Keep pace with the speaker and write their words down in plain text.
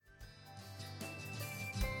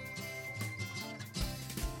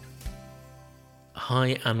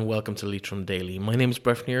Hi and welcome to Leitrim Daily. My name is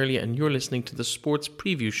Breffney Early and you're listening to the Sports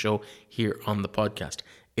Preview Show here on the podcast.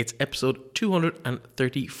 It's episode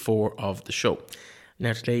 234 of the show.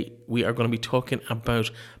 Now today we are going to be talking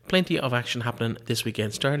about plenty of action happening this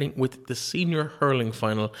weekend, starting with the senior hurling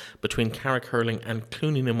final between Carrick Hurling and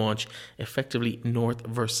Clooney na Mháinte, effectively north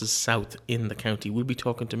versus south in the county. We'll be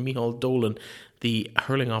talking to Micheál Dolan, the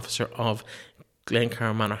hurling officer of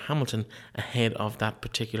Glencar Manor Hamilton, ahead of that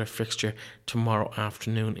particular fixture tomorrow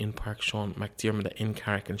afternoon in Park Sean McDiarmid in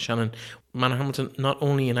Carrick and Shannon. Manor Hamilton not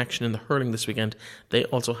only in action in the hurling this weekend, they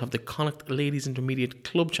also have the Connacht Ladies Intermediate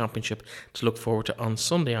Club Championship to look forward to on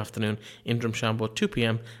Sunday afternoon in Drumshanbo at 2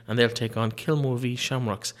 p.m, and they'll take on Kilmore v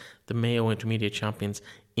Shamrocks, the Mayo Intermediate Champions,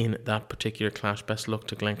 in that particular clash. Best luck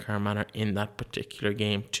to Glencar Manor in that particular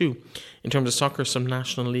game too. In terms of soccer, some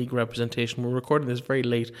National League representation. We're recording this very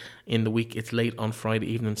late in the week. It's late on Friday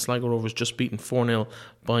evening. Sligo Rovers just beaten 4-0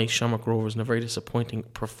 by Shamrock Rovers in a very disappointing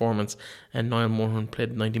performance, and Niall Moran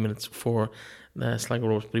played 90 minutes for the Sligo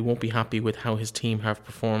Rovers, but he won't be happy with how his team have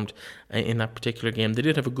performed in that particular game. They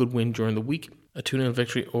did have a good win during the week, a 2-0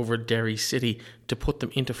 victory over Derry City to put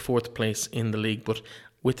them into 4th place in the league, but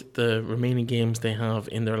with the remaining games they have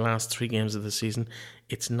in their last 3 games of the season,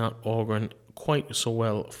 it's not auguring quite so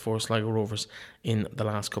well for Sligo Rovers in the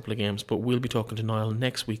last couple of games. But we'll be talking to Niall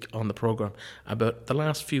next week on the programme about the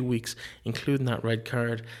last few weeks, including that red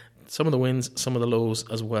card, some of the wins, some of the lows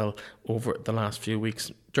as well over the last few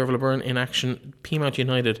weeks. Derval O'Byrne in action. Peamount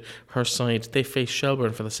United, her side, they face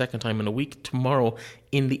Shelbourne for the second time in a week tomorrow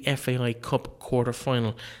in the FAI Cup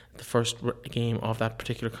quarter-final. The first game of that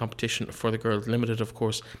particular competition for the girls, limited of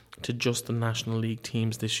course to just the National League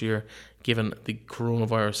teams this year given the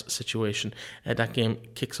coronavirus situation. That game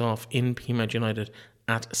kicks off in Peamount United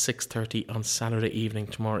at 6:30 on Saturday evening,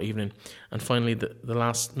 tomorrow evening. And finally, the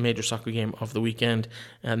last major soccer game of the weekend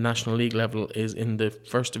at National League level is in the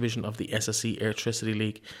first division of the SSE Airtricity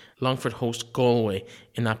League. Longford host Galway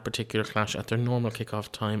in that particular clash at their normal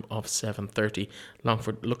kick-off time of 7:30.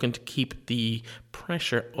 Longford looking to keep the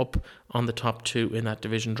pressure up on the top 2 in that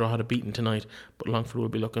division. Drogheda had a beaten tonight, but Longford will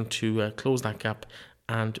be looking to close that gap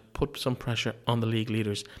and put some pressure on the league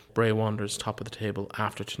leaders, Bray Wanderers, top of the table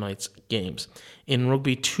after tonight's games. In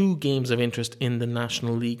rugby, 2 games of interest in the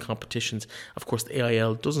National League competitions. Of course, the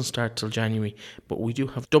AIL doesn't start till January, but we do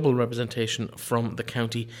have double representation from the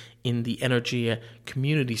county in the Energia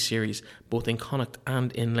Community Series, both in Connacht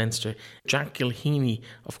and in Leinster. Jack Gilheany,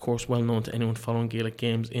 of course, well known to anyone following Gaelic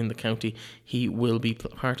games in the county, he will be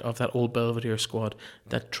part of that Old Belvedere squad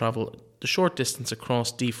that travel the short distance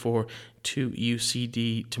across D4 to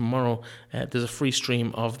UCD tomorrow. There's a free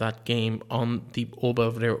stream of that game on the Old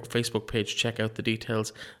Belvedere Facebook page. Check out the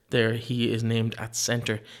details there. He is named at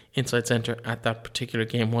centre, inside centre at that particular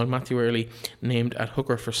game, while Matthew Early named at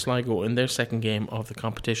hooker for Sligo in their second game of the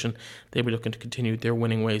competition. They'll be looking to continue their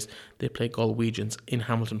winning ways. They play Galwegians in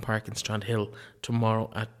Hamilton Park in Strandhill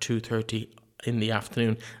tomorrow at 2:30 in the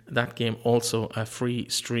afternoon. That game also a free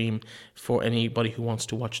stream for anybody who wants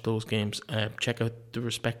to watch those games. Check out the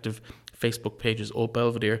respective Facebook pages. Old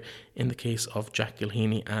Belvedere in the case of Jack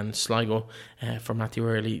Gilheany, and Sligo for Matthew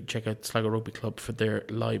Early. Check out Sligo Rugby Club for their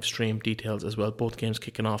live stream details as well. Both games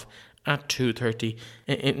kicking off at 2:30.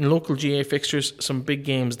 In local GA fixtures, some big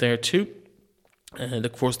games there too. And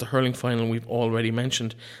of course the hurling final we've already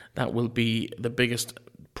mentioned. That will be the biggest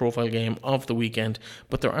profile game of the weekend,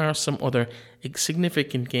 but there are some other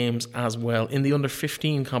significant games as well. In the under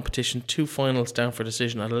 15 competition, 2 finals down for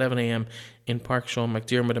decision at 11 a.m. in Park Sean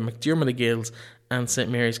McDiarmid, and McDiarmid Gales and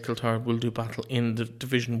St Mary's Kiltard will do battle in the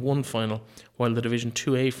Division 1 final, while the Division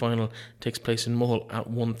 2A final takes place in Mull at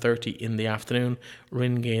 1:30 in the afternoon.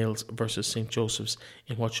 Rin Gales versus St Joseph's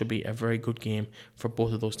in what should be a very good game for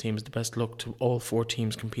both of those teams. The best luck to all 4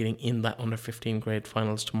 teams competing in that under 15 grade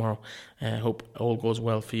finals tomorrow. Hope all goes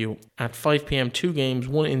well for you. At 5 p.m, 2 games,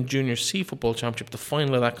 one in Junior C Football Championship. The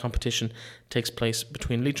final of that competition takes place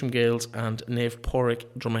between Leitrim Gales and Nave Porrick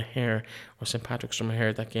Dromahare, or St Patrick's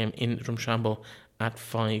Dromahare. That game in Drumshanbo at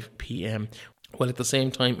 5 p.m. Well, at the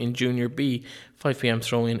same time in Junior B, 5 p.m.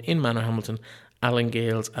 throw-in in Manor Hamilton, Alan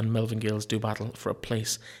Gales and Melvin Gales do battle for a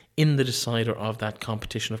place in the decider of that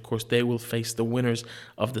competition. Of course, they will face the winners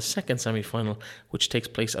of the second semi-final, which takes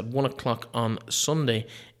place at 1 o'clock on Sunday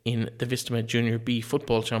in the Vistamed Junior B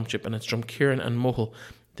Football Championship, and it's Drumkieran and Mohill.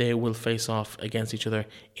 They will face off against each other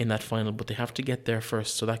in that final, but they have to get there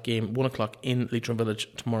first. So that game, 1 o'clock in Leitrim Village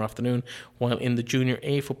tomorrow afternoon, while in the Junior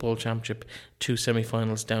A Football Championship, 2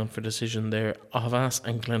 semi-finals down for decision there. Havas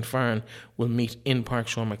and Glenfarne will meet in Park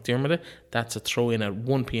Sean McDiarmid. That's a throw-in at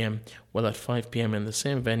 1 p.m, while at 5 p.m. in the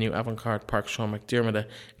same venue, Avantcard, Park Sean McDiarmid,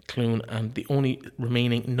 Clune, and the only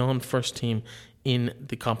remaining non-first team in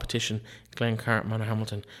the competition, Glencar,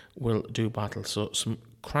 Manorhamilton will do battle. So some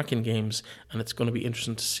cracking games, and it's going to be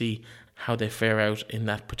interesting to see how they fare out in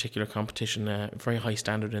that particular competition. Very high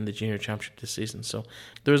standard in the junior championship this season. So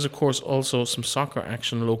there is, of course, also some soccer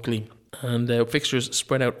action locally, and fixtures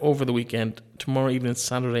spread out over the weekend. Tomorrow evening,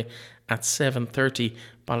 Saturday at 7:30,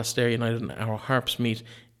 Ballester United and our Harps meet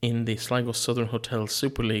in the Sligo Southern Hotel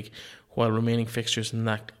Super League, while remaining fixtures in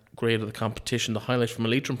that grade of the competition. The highlight from a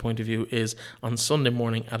Leitrim point of view is on Sunday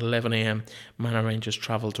morning at 11 a.m, Manor Rangers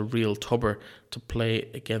travel to Real Tubber to play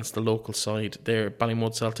against the local side there.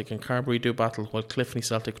 Ballymode Celtic and Carbery do battle, while Clifney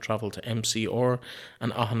Celtic travel to MCR,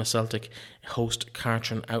 and Ahana Celtic host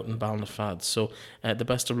Cartron out in Balnafad. So the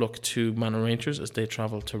best of luck to Manor Rangers as they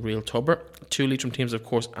travel to Real Tubber. Two Leitrim teams, of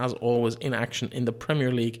course, as always, in action in the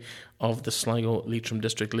Premier League of the Sligo Leitrim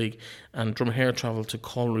District League, and Drumahare travel to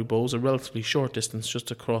Colry Bowes, a relatively short distance just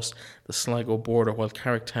across the Sligo border, while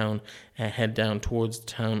Carricktown head down towards the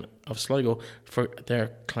town of Sligo for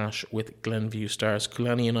their clash with Glenview Stars.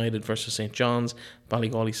 Coolani United versus St John's,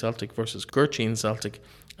 Ballygawley Celtic versus Gurcheen Celtic,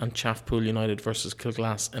 and Chaffpool United versus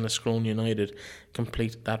Kilglass and Escrone United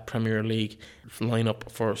complete that Premier League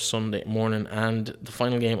lineup for Sunday morning. And the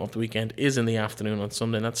final game of the weekend is in the afternoon on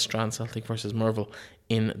Sunday, and that's Strand Celtic versus Merville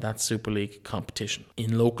in that Super League competition.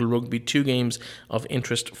 In local rugby, two games of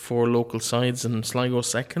interest for local sides, and Sligo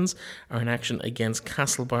seconds are in action against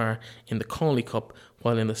Castlebar in the Cawley Cup,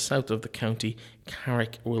 while in the south of the county,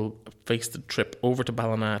 Carrick will face the trip over to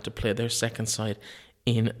Ballina to play their second side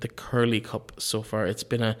in the Curly Cup. So far it's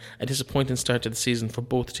been a disappointing start to the season for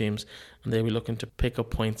both teams, and they'll be looking to pick up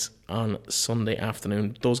points on Sunday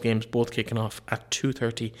afternoon. Those games both kicking off at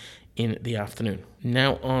 2:30 in the afternoon.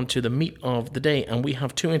 Now on to the meat of the day, and we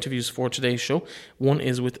have two interviews for today's show. One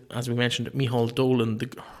is with, as we mentioned, Micheál Dolan, the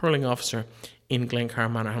hurling officer in Glencar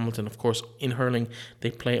Manorhamilton. Of course, in hurling they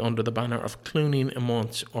play under the banner of Clooneen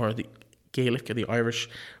Amont, or the Gaelic or the Irish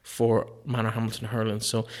for Manorhamilton hurling.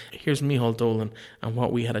 So here's Micheál Dolan and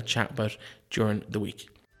what we had a chat about during the week.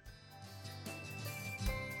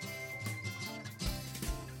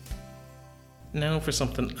 Now for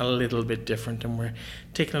something a little bit different, and we're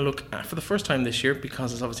taking a look at, for the first time this year,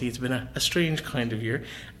 because it's been a strange kind of year,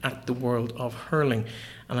 at the world of hurling.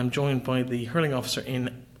 And I'm joined by the hurling officer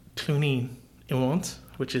in Clooneen Amont,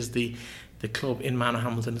 which is the club in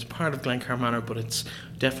Manorhamilton. It's part of Glencar Manor, but it's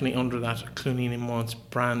definitely under that Clooneen Amont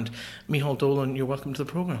brand. Micheál Dolan, you're welcome to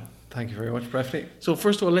the programme. Thank you very much, Breffley. So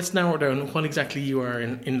first of all, let's narrow down what exactly you are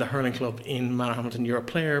in the hurling club in Manorhamilton. You're a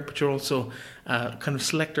player, but you're also kind of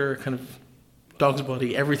selector, kind of dog's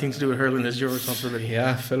body. Everything to do with hurling is your responsibility.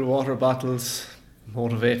 Yeah, fill water bottles,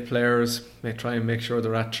 motivate players, try and make sure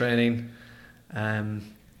they're at training,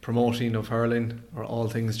 promoting of hurling, or all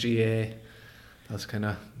things GA. That's kind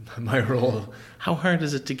of my role. How hard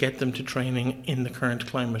is it to get them to training in the current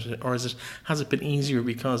climate, or has it been easier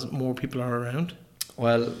because more people are around?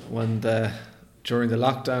 Well, during the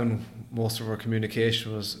lockdown, most of our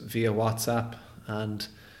communication was via WhatsApp, and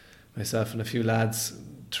myself and a few lads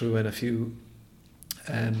threw in a few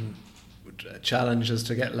challenges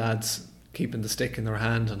to get lads keeping the stick in their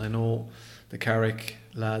hand, and I know the Carrick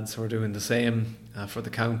lads were doing the same for the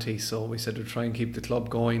county, so we said we'd try and keep the club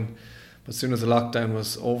going. But as soon as the lockdown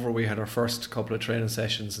was over, we had our first couple of training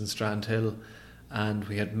sessions in Strandhill, and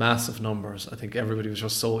we had massive numbers. I think everybody was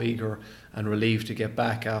just so eager and relieved to get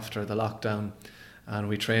back after the lockdown, and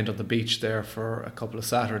we trained on the beach there for a couple of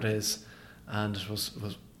Saturdays, and it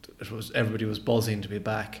was everybody was buzzing to be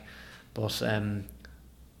back. But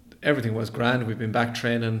everything was grand. We've been back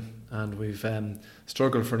training, and we've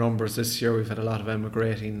struggled for numbers this year. We've had a lot of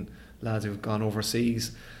emigrating lads who've gone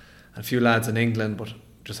overseas, and a few lads in England, but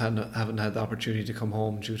just haven't had the opportunity to come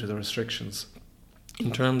home due to the restrictions.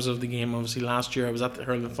 In terms of the game, obviously last year I was at the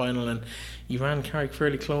hurling final, and you ran Carrick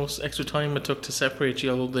fairly close. Extra time it took to separate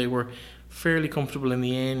you, although they were fairly comfortable in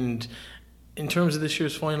the end. In terms of this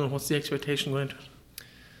year's final, what's the expectation going to it?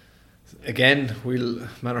 Again,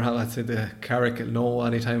 I'd say the Carrick will know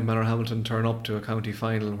anytime Manorhamilton turn up to a county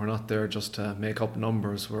final. We're not there just to make up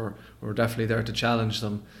numbers. We're definitely there to challenge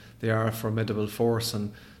them. They are a formidable force,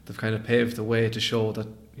 and they've kind of paved the way to show that,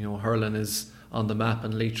 you know, hurling is on the map.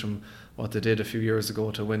 And Leitrim, what they did a few years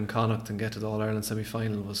ago to win Connacht and get to the All-Ireland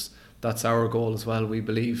semi-final, that's our goal as well. We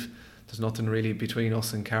believe there's nothing really between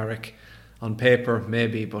us and Carrick. On paper,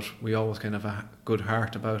 maybe, but we always kind of have a good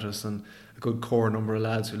heart about us, and a good core number of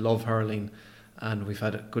lads who love hurling, and we've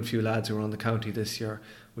had a good few lads who were on the county this year.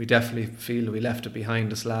 We definitely feel we left it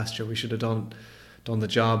behind us last year. We should have done the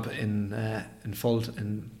job in full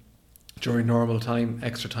during normal time,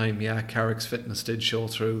 extra time. Yeah, Carrick's fitness did show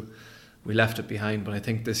through. We left it behind, but I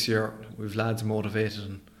think this year we've lads motivated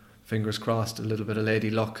and fingers crossed, a little bit of lady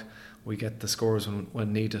luck, we get the scores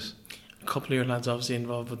when needed. A couple of your lads obviously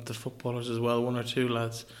involved with the footballers as well, one or two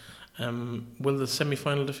lads. Will the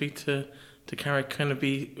semi-final defeat to Carrick kind of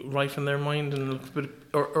be rife in their mind, and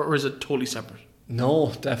or is it totally separate?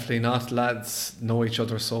 No, definitely not. Lads know each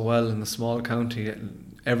other so well in the small county.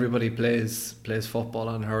 Everybody plays football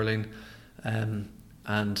and hurling,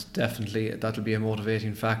 and definitely that'll be a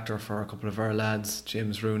motivating factor for a couple of our lads.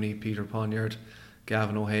 James Rooney, Peter Ponyard,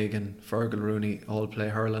 Gavin O'Hagan, Fergal Rooney all play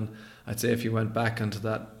hurling. I'd say if you went back into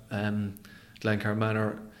that Glencar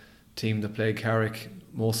Manor team that played Carrick,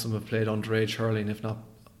 most of them have played underage hurling, if not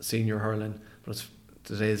senior hurling. But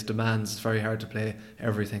today's demands, it's very hard to play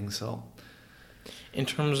everything. So, in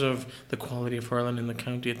terms of the quality of hurling in the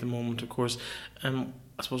county at the moment, of course, I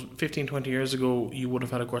suppose 15-20 years ago you would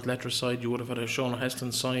have had a Gortlettra side, you would have had a Sean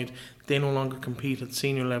Heston side. They no longer compete at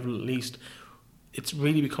senior level, at least. It's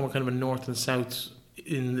really become a kind of a north and south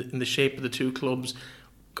in the shape of the two clubs.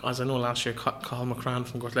 As I know, last year Cathal McCran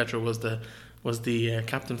from Gortlettra was the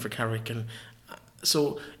captain for Carrick, and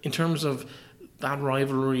so in terms of that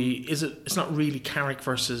rivalry, it's not really Carrick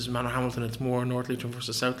versus Manorhamilton, it's more North Leitrim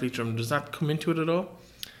versus South Leitrim. Does that come into it at all?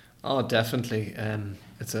 Oh, definitely.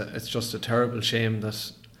 It's just a terrible shame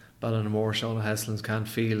that Ballinamore, Sean Heslins can't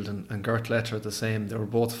field, and Gortlettra the same. They were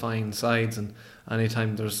both fine sides, and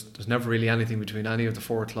anytime there's never really anything between any of the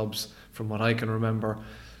four clubs from what I can remember.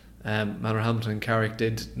 Manorhamilton and Carrick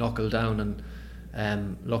did knuckle down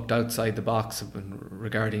and looked outside the box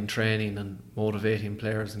regarding training and motivating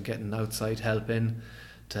players and getting outside help in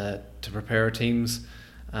to prepare teams,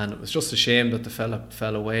 and it was just a shame that the fella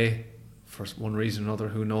fell away for one reason or another,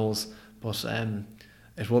 who knows. But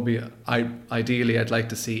it would be, ideally I'd like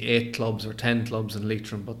to see 8 clubs or 10 clubs in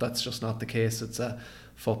Leitrim, but that's just not the case. It's a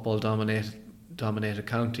football dominated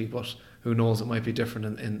county, but who knows, it might be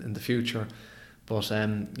different in the future. But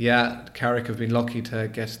Carrick have been lucky to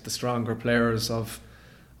get the stronger players of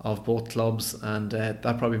both clubs, and that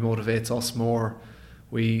probably motivates us more.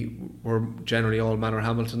 We were generally all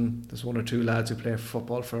Manorhamilton. There's one or two lads who play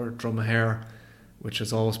football for Drumahare, which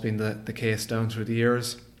has always been the case down through the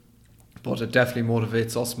years. But it definitely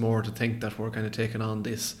motivates us more to think that we're kind of taking on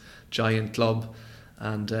this giant club.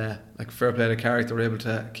 And like fair play to Carrick, they were able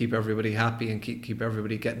to keep everybody happy and keep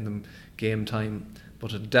everybody getting them game time.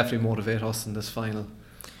 But it definitely motivate us in this final.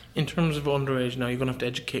 In terms of underage, now you're going to have to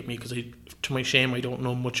educate me, because to my shame I don't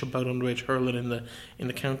know much about underage hurling in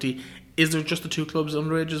the county. Is there just the two clubs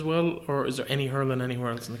underage as well, or is there any hurling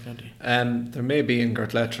anywhere else in the county? There may be in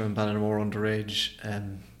Gortlettra and Ballinamore underage.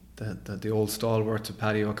 The old stalwarts of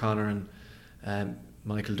Paddy O'Connor and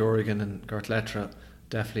Michael Dorrigan and Gortlettra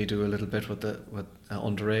definitely do a little bit with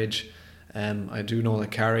underage. I do know that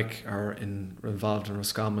Carrick are involved in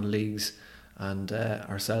Roscommon leagues, and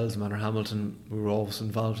ourselves, Manorhamilton, we were always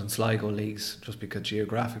involved in Sligo leagues, just because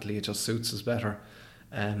geographically it just suits us better.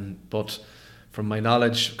 But from my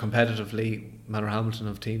knowledge, competitively, Manorhamilton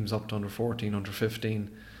have teams up to under 14, under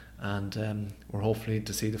 15, and we're hopefully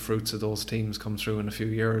to see the fruits of those teams come through in a few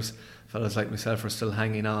years. Fellas like myself are still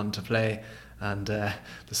hanging on to play, and the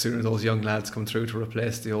sooner those young lads come through to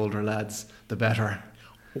replace the older lads, the better.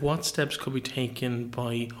 What steps could be taken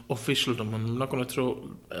by officialdom? I'm not going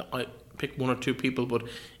to pick one or two people, but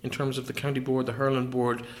in terms of the county board, the hurling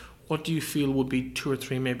board, what do you feel would be 2 or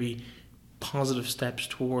 3 maybe positive steps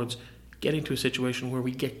towards getting to a situation where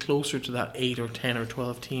we get closer to that 8 or 10 or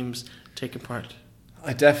 12 teams taking part?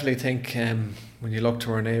 I definitely think when you look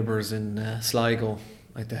to our neighbours in Sligo,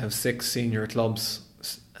 like they have 6 senior clubs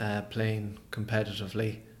playing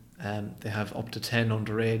competitively. They have up to 10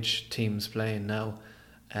 underage teams playing now.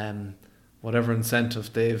 Whatever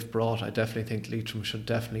incentive they've brought, I definitely think Leitrim should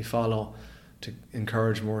definitely follow to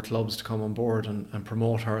encourage more clubs to come on board and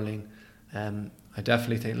promote hurling. I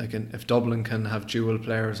definitely think if Dublin can have dual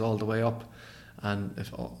players all the way up, and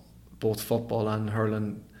if both football and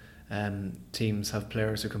hurling teams have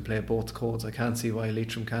players who can play both codes, I can't see why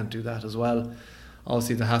Leitrim can't do that as well.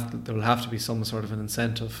 Obviously there will have to be some sort of an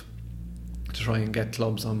incentive to try and get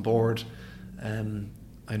clubs on board.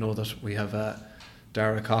 I know that we have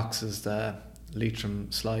Dara Cox is the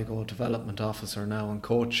Leitrim Sligo development officer now and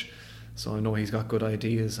coach, so I know he's got good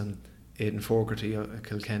ideas, and Aidan Fogarty, a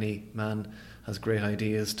Kilkenny man, has great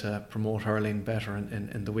ideas to promote hurling better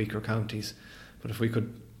in the weaker counties. But if we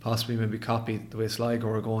could possibly maybe copy the way Sligo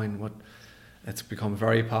are going, it's become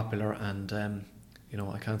very popular, and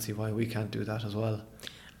I can't see why we can't do that as well.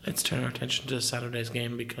 Let's turn our attention to Saturday's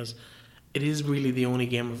game, because it is really the only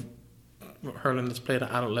game of hurling that's played at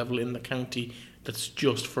adult level in the county that's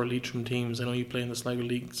just for Leitrim teams. I know you play in the Sligo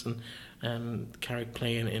leagues, and Carrick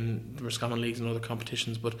play in the Roscommon leagues and other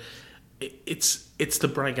competitions, but it's the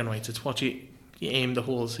bragging rights. It's what you aim the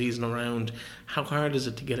whole season around. How hard is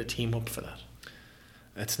it to get a team up for that?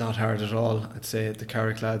 It's not hard at all. I'd say the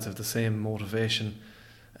Carrick lads have the same motivation.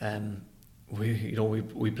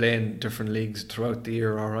 We play in different leagues throughout the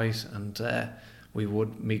year, all right, and we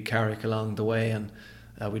would meet Carrick along the way, and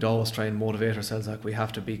we'd always try and motivate ourselves like we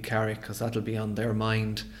have to beat Carrick because that'll be on their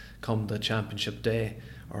mind come the championship day,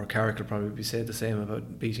 or Carrick will probably be say the same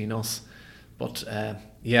about beating us. But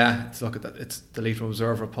look at that. It's the Leitrim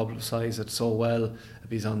Observer publicised it so well.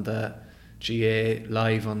 He's on the GA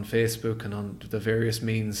live on Facebook and on the various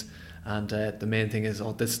means. And the main thing is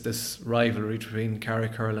this rivalry between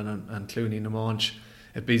Carrick Hurling and Clooney Namanch.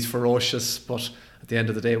 It be ferocious, but at the end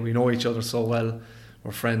of the day, we know each other so well.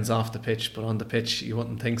 We're friends off the pitch, but on the pitch, you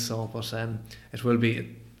wouldn't think so. But it will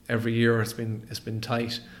be every year. It's been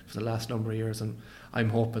tight for the last number of years, and I'm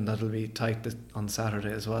hoping that'll be tight on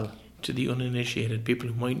Saturday as well. To the uninitiated, people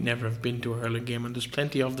who might never have been to a hurling game, and there's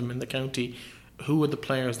plenty of them in the county, who are the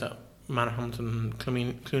players that Manorhamilton and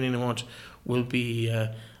Clooney Namanch will be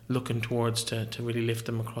looking towards to really lift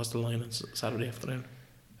them across the line on Saturday afternoon?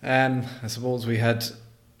 I suppose we had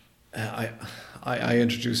I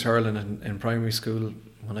introduced hurling in primary school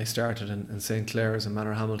when I started in St. Clair's in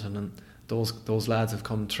Manorhamilton, and those lads have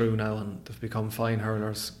come through now and they've become fine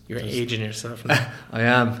hurlers. You're aging yourself now. I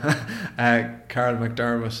am. Carl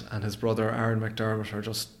McDermott and his brother Aaron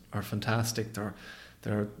McDermott are fantastic. They're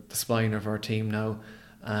the spine of our team now,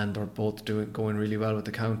 and they're both going really well with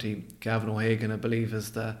the county. Gavin O'Hagan, I believe,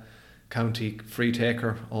 is the county free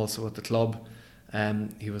taker also at the club.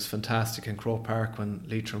 He was fantastic in Croke Park when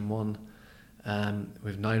Leitrim won.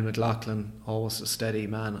 We've Niall McLaughlin, always a steady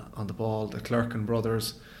man on the ball. The Clerkin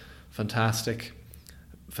brothers, fantastic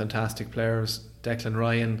players. Declan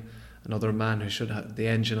Ryan, another man who should have the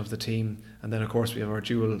engine of the team. And then of course we have our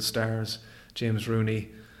dual stars, James Rooney,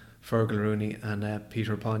 Fergal Rooney and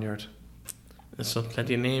Peter Ponyard. So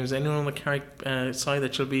plenty of names. Anyone on the Carrick side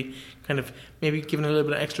that you'll be kind of maybe giving a little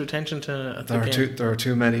bit of extra attention to? There are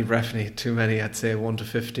too many, Breffney. Too many. I'd say 1 to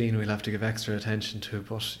 15. We'll have to give extra attention to.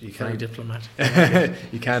 But you very can't. diplomatic.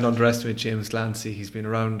 You can't underestimate James Glancy. He's been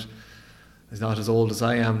around. He's not as old as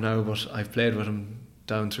I am now, but I've played with him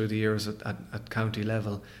down through the years at county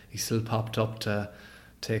level. He still popped up to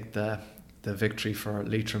take the victory for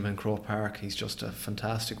Leitrim in Croke Park. He's just a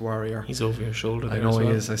fantastic warrior. He's over your shoulder there. I know as well.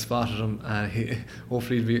 he is. I spotted him.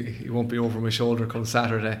 Hopefully he won't be over my shoulder come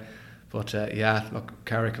Saturday. But look,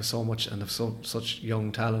 Carrick have so much and have such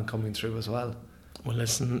young talent coming through as well. Well,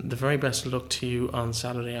 listen, the very best of luck to you on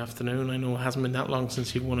Saturday afternoon. I know it hasn't been that long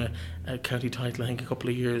since you've won a county title. I think a couple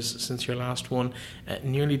of years since your last one.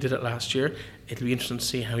 Nearly did it last year. It'll be interesting to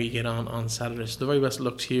see how you get on Saturday. So the very best of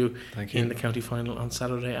luck to you. Thank you. In the county final on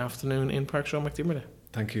Saturday afternoon in Park Show McDiarmid.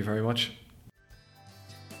 Thank you very much.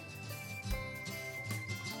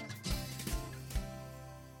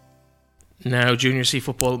 Now, Junior C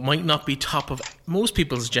football might not be top of most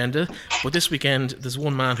people's agenda, but this weekend there's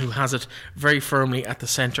one man who has it very firmly at the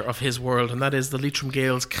centre of his world, and that is the Leitrim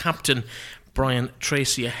Gales captain, Brian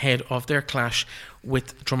Tracy, ahead of their clash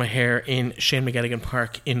with Dromahair in Shane McGettigan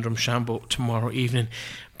Park in Drumshanbo tomorrow evening.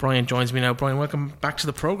 Brian joins me now. Brian, welcome back to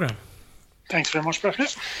the programme. Thanks very much,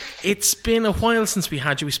 Brett. It's been a while since we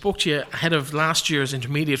had you. We spoke to you ahead of last year's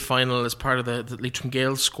intermediate final as part of the Leitrim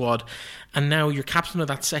Gales squad, and now you're captain of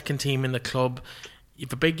that second team in the club. You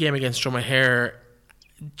have a big game against Dromahair.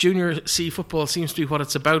 Junior C football seems to be what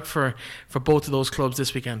it's about for both of those clubs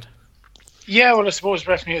this weekend. Yeah, well, I suppose,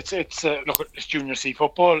 Brett, it's Junior C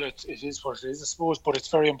football. It is what it is, I suppose, but it's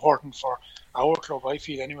very important for our club, I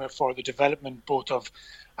feel, anyway, for the development both of,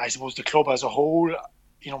 I suppose, the club as a whole.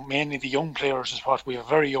 Mainly the young players is what we have a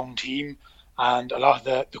very young team, and a lot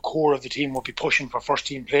of the core of the team will be pushing for first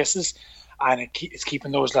team places, and it's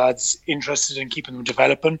keeping those lads interested and keeping them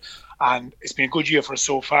developing. And it's been a good year for us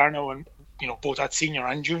so far now, and both at senior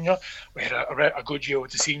and junior, we had a good year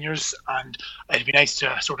with the seniors, and it'd be nice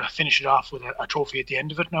to sort of finish it off with a trophy at the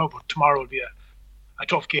end of it now. But tomorrow will be a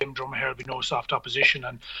tough game. Dromahair will be no soft opposition,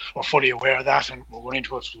 and we're fully aware of that, and we're going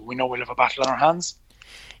into it. We know we'll have a battle on our hands.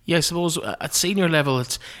 Yeah, I suppose at senior level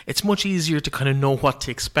it's much easier to kind of know what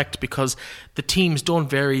to expect because the teams don't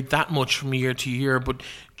vary that much from year to year. But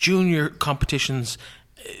junior competitions,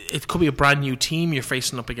 it could be a brand new team you're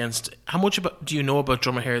facing up against. How much do you know about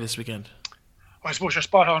Dromahair this weekend? Well, I suppose you're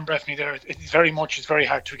spot on, Breffney, there. It's very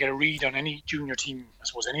hard to get a read on any junior team. I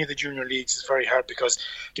suppose any of the junior leagues is very hard because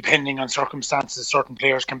depending on circumstances, certain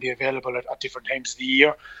players can be available at different times of the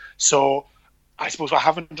year. So I suppose I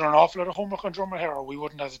haven't done an awful lot of homework on Drummer here, or we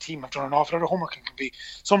wouldn't as a team have done an awful lot of homework. It can be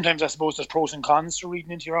sometimes, I suppose, there's pros and cons to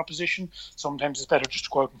reading into your opposition. Sometimes it's better just to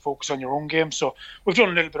go out and focus on your own game. So we've done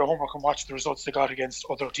a little bit of homework and watched the results they got against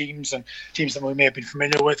other teams and teams that we may have been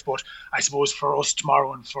familiar with. But I suppose for us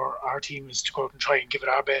tomorrow and for our team is to go out and try and give it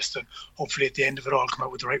our best, and hopefully at the end of it all come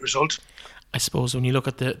out with the right result. I suppose when you look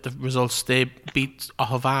at the results, they beat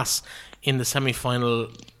Havas in the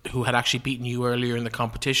semi-final, who had actually beaten you earlier in the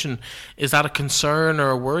competition. Is that a concern or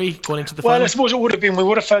a worry going into the final? Well, I suppose it would have been. We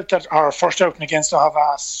would have felt that our first outing against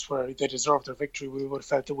Havas, where they deserved their victory, we would have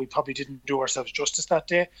felt that we probably didn't do ourselves justice that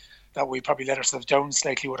day, that we probably let ourselves down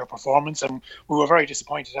slightly with our performance, and we were very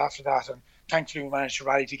disappointed after that. And thankfully we managed to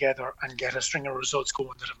rally together and get a string of results going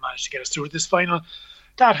that have managed to get us through this final.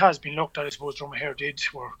 That has been looked at. I suppose Dromahare did.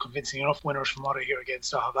 We're convincing enough winners from what I hear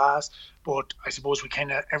against Havas. But I suppose we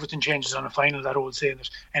everything changes on a final, that old saying that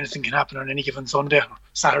anything can happen on any given Sunday or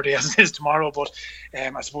Saturday as it is tomorrow. But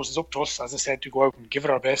I suppose it's up to us, as I said, to go out and give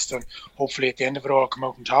it our best and hopefully at the end of it all come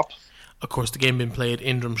out on top. Of course, the game being played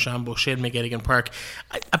in Drumshanbo, Shane McGettigan Park.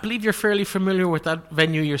 I believe you're fairly familiar with that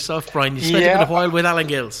venue yourself, Brian. You spent a bit of while with Alan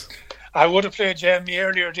Gales. I would have played in the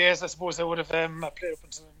earlier days. I suppose I would have played up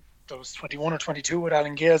until I was 21 or 22 with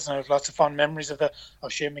Alan Gales, and I have lots of fond memories of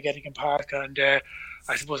Shane McGettigan Park, and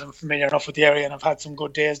I suppose I'm familiar enough with the area and I've had some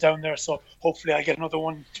good days down there, so hopefully I'll get another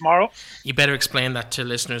one tomorrow. You better explain that to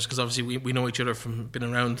listeners, because obviously we know each other from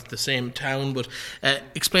being around the same town, but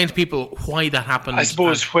explain to people why that happened. I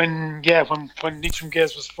suppose when Leitrim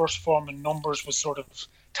Gales was first forming, numbers was sort of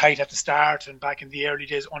tight at the start, and back in the early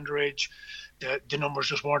days underage the numbers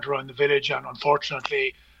just weren't around the village, and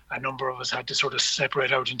unfortunately a number of us had to sort of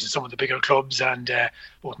separate out into some of the bigger clubs, and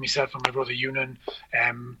both myself and my brother Ewan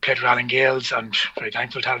played with Alan Gales, and very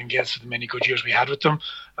thankful to Alan Gales for the many good years we had with them.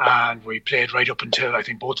 And we played right up until, I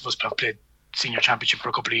think both of us played senior championship for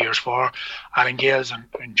a couple of years for Alan Gales, and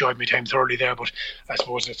enjoyed my time thoroughly there. But I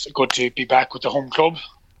suppose it's good to be back with the home club,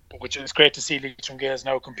 which is great to see Leitrim Gales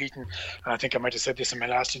now competing. And I think I might have said this in my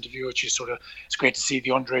last interview, which is it's great to see the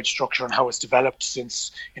underage structure and how it's developed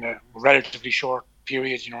since in a relatively short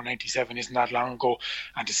period. 97 isn't that long ago,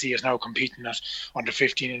 and to see us now competing at under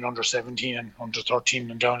 15 and under 17 and under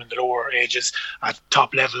 13 and down in the lower ages at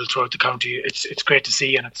top level throughout the county, it's great to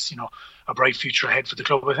see, and it's a bright future ahead for the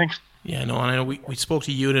club, I think. Yeah, no, and I know we spoke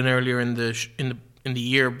to Ewan earlier in the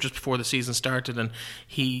year just before the season started, and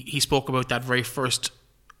he spoke about that very first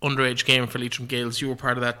underage game for Leitrim Gales. You were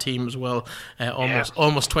part of that team as well,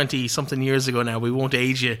 almost 20 something years ago now. We won't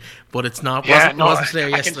age you, but it's not. Wasn't there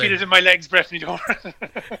yesterday. I can feel it in my legs, Breffney. Don't.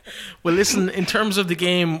 Well, listen. In terms of the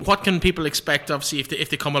game, what can people expect? Obviously, if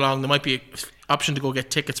they come along, there might be an option to go get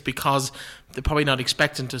tickets, because they're probably not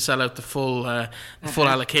expecting to sell out the full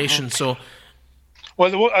allocation. So,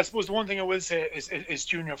 well, I suppose the one thing I will say is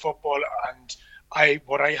junior football, and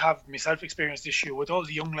what I have myself experienced this year with all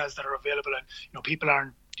the young lads that are available, and people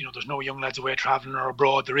aren't. There's no young lads away travelling or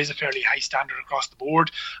abroad. There is a fairly high standard across the board,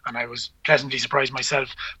 and I was pleasantly surprised myself,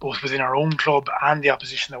 both within our own club and the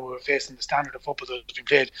opposition that we were facing. The standard of football that was being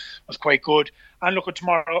played was quite good. And look, at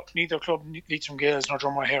tomorrow, neither club, Leitrim Gales nor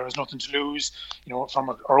Dromahare, has nothing to lose. From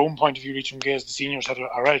our own point of view, Leitrim Gales, the seniors had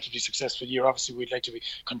a relatively successful year. Obviously, we'd like to be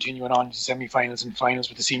continuing on to semi-finals and finals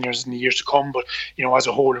with the seniors in the years to come. But, as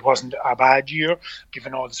a whole, it wasn't a bad year,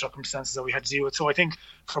 given all the circumstances that we had to deal with. So I think,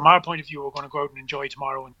 from our point of view, we're going to go out and enjoy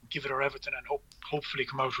tomorrow and give it our everything, and hopefully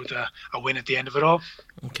come out with a win at the end of it all.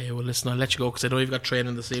 Okay, well, listen, I'll let you go because I know you've got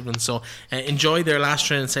training this evening. So enjoy their last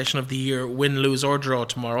training session of the year, win, lose or draw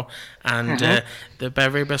tomorrow. And the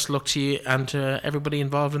very best luck to you and to everybody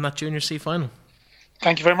involved in that Junior C final.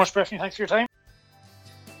 Thank you very much, Breffney. Thanks for your time.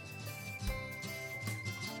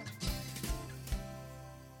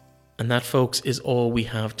 And that, folks, is all we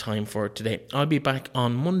have time for today. I'll be back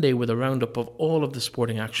on Monday with a roundup of all of the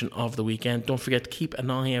sporting action of the weekend. Don't forget to keep an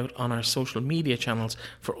eye out on our social media channels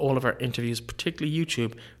for all of our interviews, particularly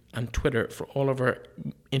YouTube and Twitter, for all of our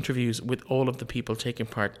interviews with all of the people taking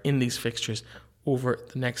part in these fixtures over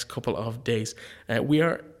the next couple of days. We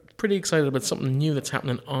are pretty excited about something new that's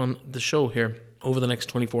happening on the show here. Over the next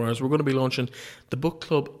 24 hours, we're going to be launching the book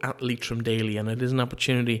club at Leitrim Daily, and it is an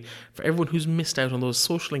opportunity for everyone who's missed out on those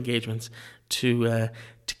social engagements to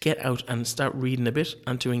get out and start reading a bit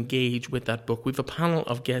and to engage with that book. We have a panel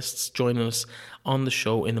of guests joining us on the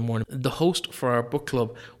show in the morning. The host for our book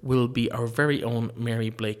club will be our very own Mary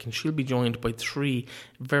Blake, and she'll be joined by 3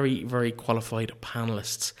 very, very qualified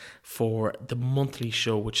panellists for the monthly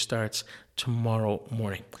show, which starts tomorrow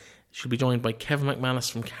morning. She'll be joined by Kevin McManus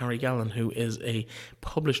from Carrigallen, who is a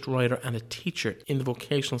published writer and a teacher in the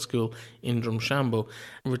vocational school in Drumshanbo.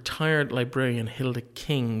 Retired librarian Hilda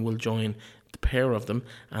King will join the pair of them,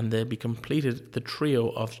 and they'll be completed the trio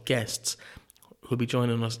of guests who'll be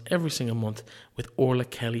joining us every single month with Orla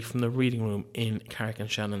Kelly from the Reading Room in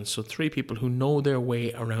Carrick-on-Shannon. So 3 people who know their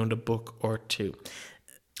way around a book or 2.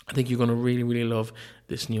 I think you're going to really, really love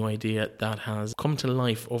this new idea that has come to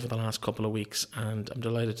life over the last couple of weeks, and I'm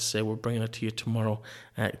delighted to say we're bringing it to you tomorrow.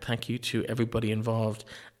 Thank you to everybody involved,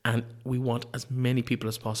 and we want as many people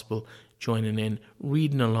as possible joining in,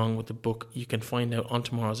 reading along with the book. You can find out on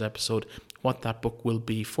tomorrow's episode what that book will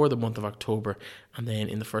be for the month of October, and then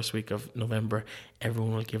in the first week of November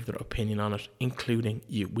everyone will give their opinion on it, including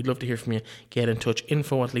you. We'd love to hear from you. Get in touch,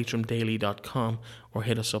 info@leitrimdaily.com, or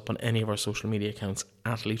hit us up on any of our social media accounts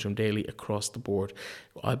at Leitrim Daily across the board.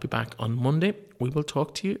 I'll be back on Monday. We will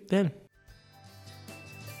talk to you then.